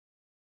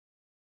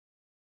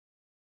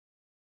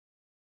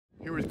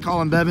Here with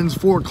Colin Bevins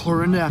for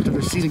Clarinda after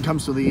their season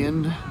comes to the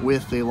end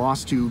with a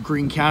loss to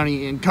Greene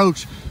County. And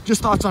Coach,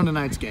 just thoughts on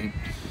tonight's game?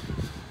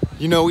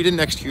 You know, we didn't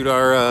execute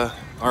our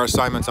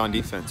assignments on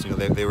defense. You know,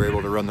 they were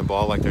able to run the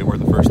ball like they were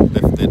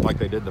like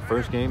they did the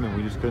first game, and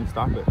we just couldn't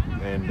stop it.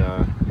 And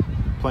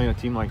playing a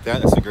team like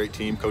that, it's a great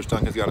team. Coach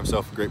Duncan's got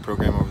himself a great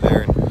program over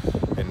there,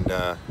 and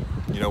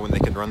you know, when they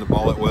can run the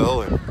ball at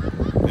will, and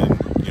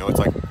you know, it's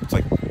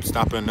like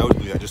stopping a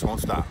nosebleed that just won't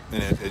stop,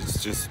 and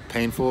it's just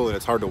painful and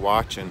it's hard to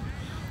watch. And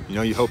you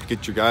know, you hope to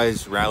get your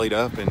guys rallied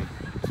up and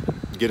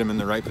get them in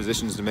the right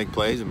positions to make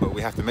plays, but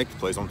we have to make the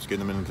plays once we get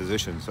them in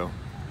position. So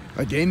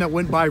a game that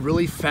went by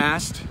really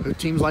fast. The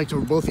teams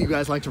both of you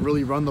guys like to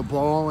really run the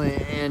ball,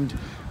 and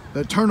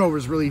the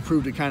turnovers really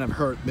proved to kind of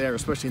hurt there,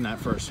 especially in that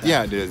first half.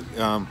 Yeah, it did.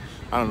 I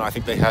don't know. I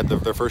think they had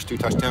their first 2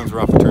 touchdowns were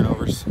off the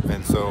turnovers,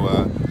 and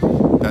so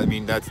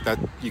that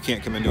you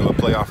can't come into a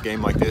playoff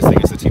game like this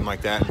against a team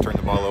like that and turn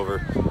the ball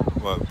over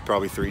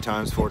probably 3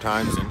 times, 4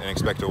 times, and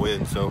expect to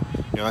win. So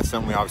you know, that's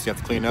something we obviously have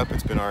to clean up.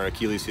 It's been our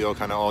Achilles heel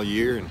kind of all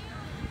year, and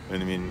I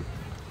mean,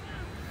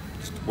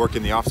 just work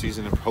in the off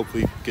season and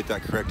hopefully get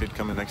that corrected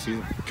coming next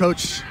season.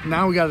 Coach,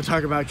 now we got to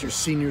talk about your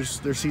seniors,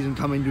 their season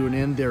coming to an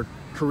end, their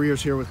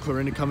careers here with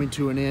Clarinda coming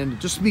to an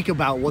end. Just speak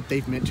about what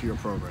they've meant to your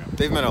program.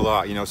 They've meant a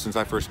lot. You know, since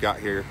I first got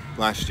here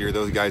last year,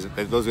 those guys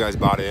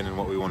bought in and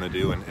what we want to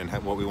do and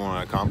what we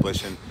want to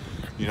accomplish. And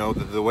you know,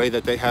 the way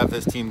that they have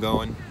this team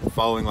going,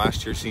 following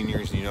last year's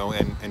seniors, you know,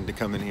 and to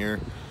come in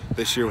here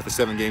this year with a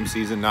 7-game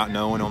season, not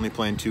knowing, only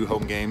playing 2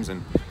 home games,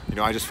 and you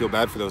know, I just feel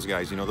bad for those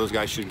guys. You know, those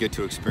guys should get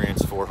to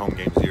experience 4 home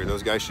games a year.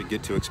 Those guys should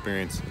get to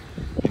experience,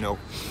 you know,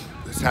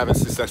 having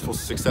successful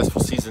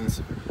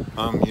seasons.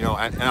 You know,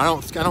 and I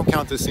don't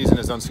count this season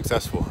as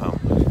unsuccessful.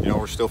 You know,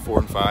 we're still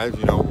 4-5.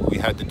 You know, we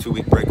had the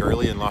 2-week break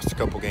early and lost a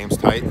couple games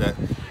tight. That,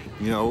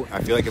 you know,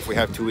 I feel like if we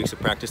have 2 weeks of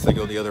practice, they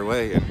go the other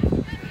way.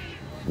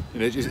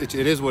 And it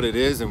is what it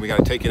is, and we got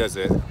to take it as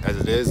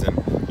it is,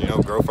 and you know,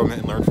 grow from it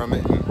and learn from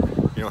it.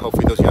 And you know,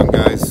 hopefully those young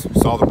guys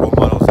saw the role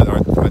models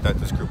that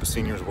this group of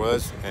seniors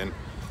was, and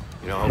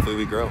you know, hopefully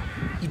we grow.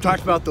 You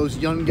talked about those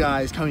young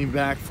guys coming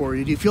back for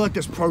you. Do you feel like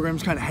this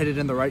program's kind of headed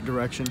in the right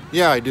direction?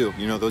 Yeah, I do.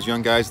 You know, those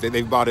young guys,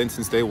 they've bought in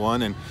since day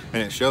one, and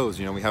it shows.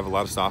 You know, we have a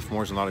lot of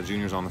sophomores and a lot of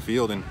juniors on the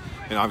field, and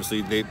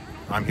obviously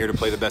I'm here to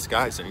play the best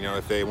guys. And you know,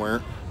 if they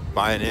weren't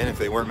buying in, if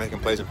they weren't making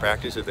plays in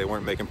practice, if they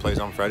weren't making plays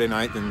on Friday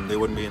night, then they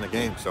wouldn't be in the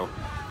game. So,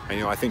 and,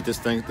 you know, I think this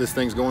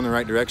thing's going the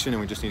right direction,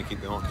 and we just need to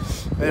keep going.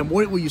 And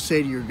what will you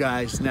say to your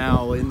guys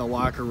now in the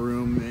locker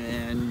room,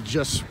 and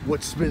just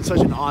what's been such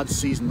an odd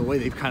season, the way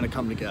they've kind of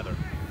come together?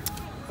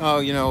 Oh,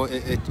 you know,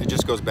 it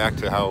just goes back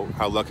to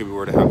how lucky we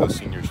were to have those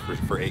seniors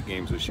for 8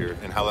 games this year,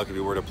 and how lucky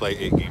we were to play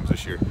 8 games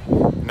this year,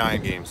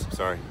 9 games.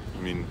 Sorry,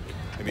 I mean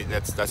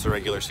that's a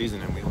regular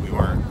season, and we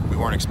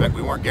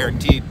weren't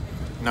guaranteed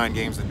 9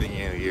 games at the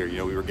beginning of the year. You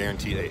know, we were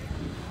guaranteed 8,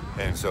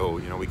 and so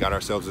you know, we got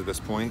ourselves at this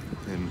point,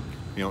 and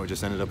you know, it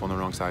just ended up on the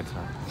wrong side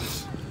tonight.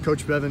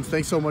 Coach Bevins,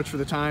 thanks so much for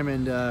the time,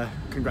 and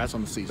congrats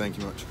on the season. Thank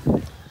you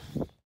much.